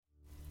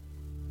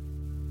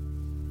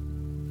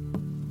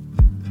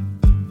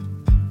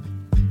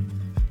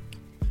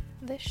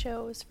This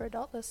show is for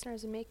adult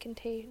listeners and may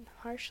contain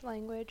harsh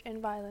language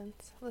and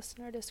violence.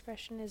 Listener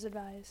discretion is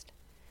advised.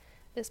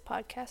 This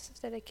podcast is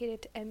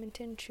dedicated to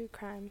Edmonton true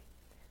crime.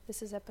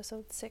 This is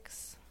episode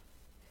 6.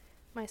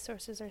 My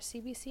sources are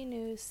CBC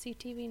News,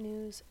 CTV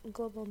News, and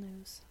Global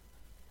News.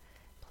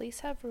 Police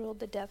have ruled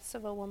the deaths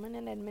of a woman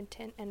in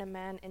Edmonton and a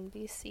man in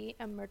BC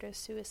a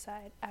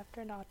murder-suicide after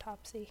an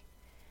autopsy.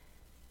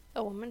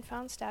 A woman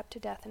found stabbed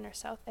to death in her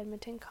South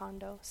Edmonton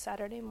condo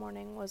Saturday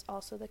morning was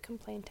also the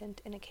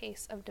complainant in a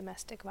case of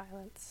domestic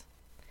violence.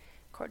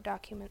 Court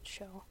documents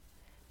show.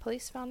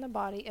 Police found the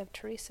body of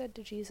Teresa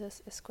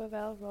Dejesus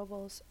Esquivel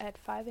Robles at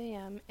 5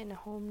 a.m. in a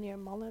home near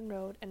Mullen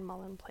Road and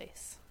Mullen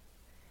Place.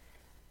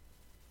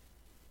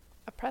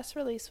 A press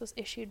release was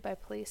issued by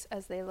police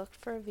as they looked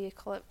for a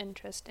vehicle of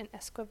interest in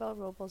Esquivel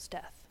Robles'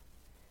 death.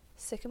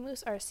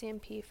 Sicamous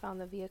RCMP found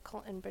the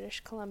vehicle in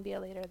British Columbia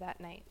later that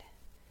night.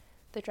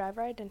 The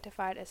driver,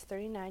 identified as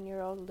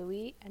 39-year-old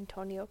Luis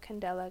Antonio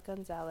Candela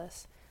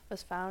Gonzalez,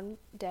 was found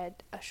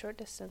dead a short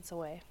distance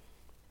away.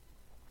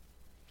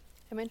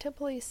 Edmonton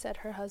police said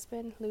her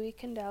husband, Luis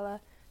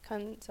Candela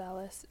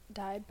Gonzalez,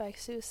 died by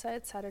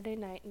suicide Saturday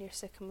night near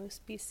Sicamous,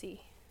 BC.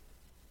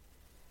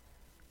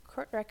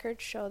 Court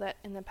records show that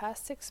in the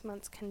past 6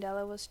 months,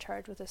 Candela was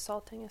charged with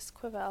assaulting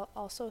Esquivel,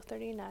 also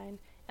 39,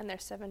 and their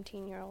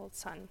 17-year-old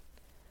son.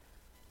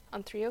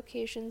 On 3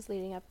 occasions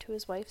leading up to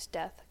his wife's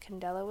death,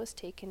 Candela was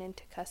taken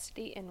into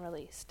custody and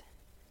released.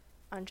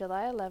 On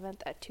July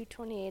 11th at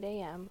 2:28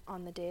 a.m.,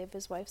 on the day of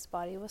his wife's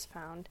body was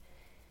found,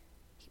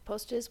 he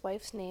posted his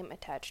wife's name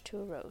attached to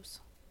a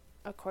rose.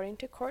 According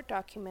to court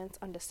documents,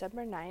 on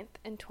December 9th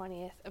and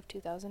 20th of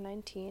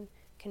 2019,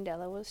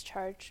 Candela was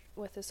charged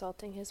with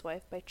assaulting his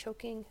wife by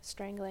choking,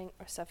 strangling,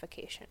 or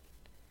suffocation.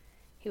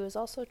 He was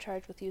also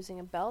charged with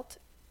using a belt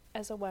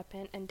as a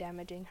weapon and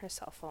damaging her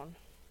cell phone.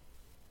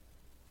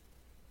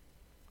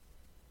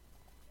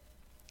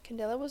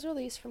 Candela was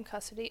released from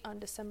custody on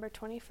December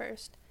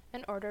 21st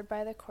and ordered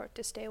by the court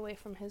to stay away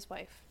from his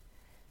wife.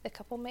 The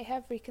couple may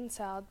have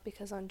reconciled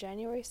because on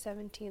January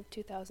 17,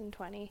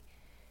 2020,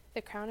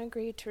 the Crown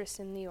agreed to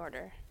rescind the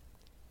order.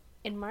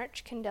 In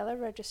March, Candela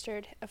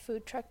registered a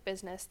food truck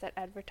business that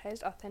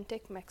advertised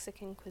authentic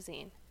Mexican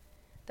cuisine.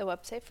 The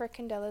website for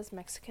Candela's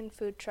Mexican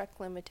Food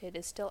Truck Limited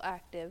is still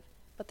active,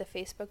 but the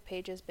Facebook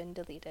page has been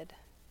deleted.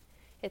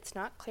 It's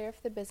not clear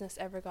if the business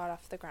ever got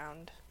off the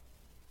ground.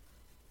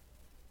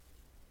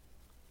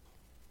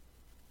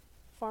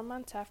 4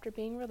 months after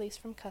being released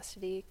from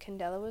custody,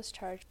 Candela was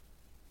charged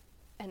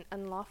and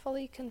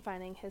unlawfully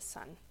confining his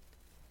son.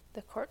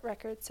 The court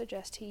records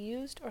suggest he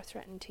used or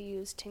threatened to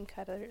use tin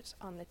cutters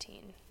on the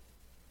teen.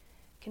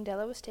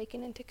 Candela was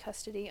taken into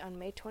custody on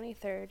May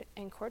 23rd,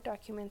 and court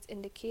documents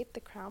indicate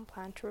the Crown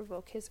planned to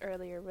revoke his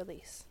earlier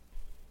release.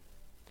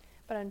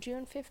 But on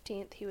June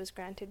 15th, he was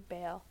granted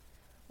bail,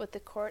 with the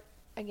court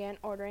again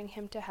ordering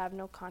him to have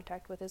no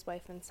contact with his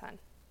wife and son.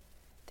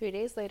 3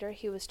 days later,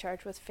 he was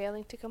charged with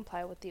failing to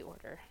comply with the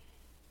order.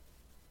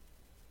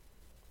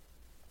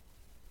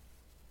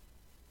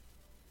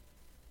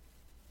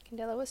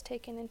 Candela was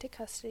taken into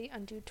custody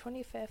on June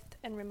 25th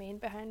and remained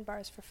behind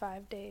bars for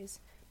 5 days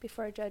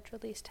before a judge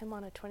released him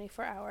on a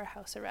 24-hour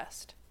house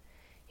arrest.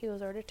 He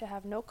was ordered to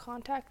have no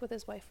contact with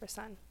his wife or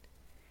son.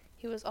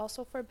 He was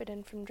also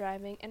forbidden from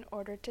driving and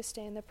ordered to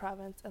stay in the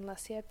province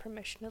unless he had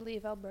permission to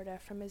leave Alberta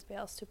from his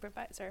bail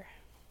supervisor.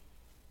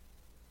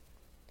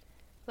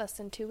 Less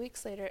than 2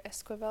 weeks later,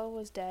 Esquivel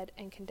was dead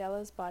and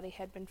Candela's body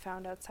had been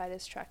found outside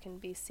his truck in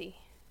BC.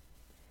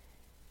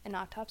 An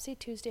autopsy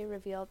Tuesday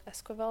revealed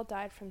Esquivel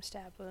died from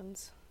stab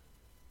wounds,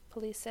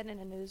 police said in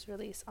a news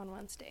release on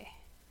Wednesday.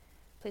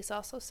 Police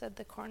also said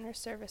the Coroner's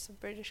Service of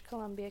British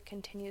Columbia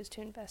continues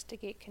to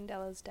investigate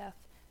Candela's death,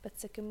 but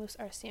Sicamous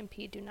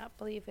RCMP do not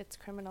believe it's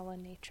criminal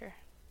in nature.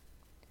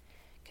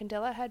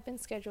 Candela had been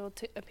scheduled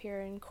to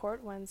appear in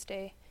court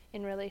Wednesday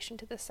in relation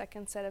to the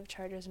second set of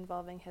charges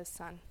involving his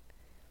son.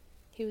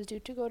 He was due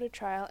to go to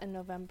trial in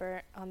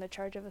November on the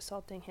charge of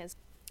assaulting his.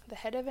 The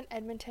head of an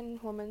Edmonton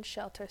women's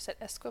shelter said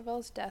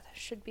Esquivel's death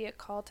should be a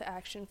call to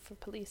action for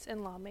police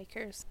and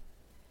lawmakers.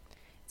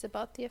 It's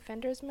about the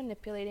offenders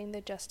manipulating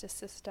the justice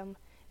system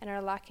and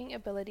our lacking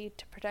ability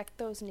to protect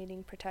those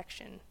needing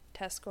protection,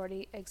 Tess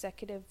Gordy,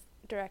 executive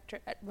director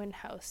at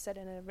Windhouse, said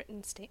in a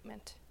written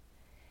statement.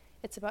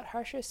 It's about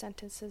harsher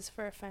sentences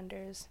for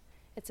offenders.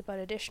 It's about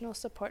additional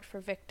support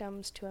for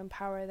victims to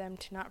empower them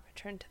to not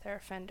return to their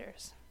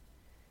offenders.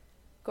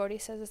 Gordy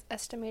says it's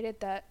estimated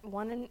that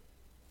one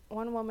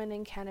woman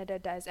in Canada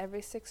dies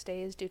every 6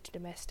 days due to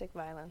domestic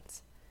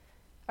violence,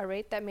 a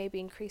rate that may be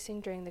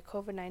increasing during the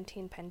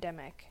COVID-19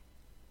 pandemic.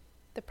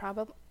 The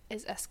problem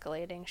is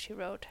escalating, she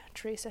wrote.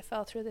 Teresa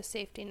fell through the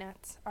safety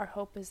nets. Our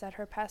hope is that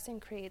her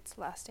passing creates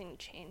lasting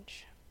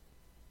change.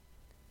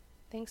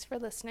 Thanks for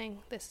listening.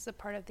 This is a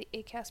part of the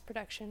ACAST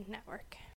Production Network.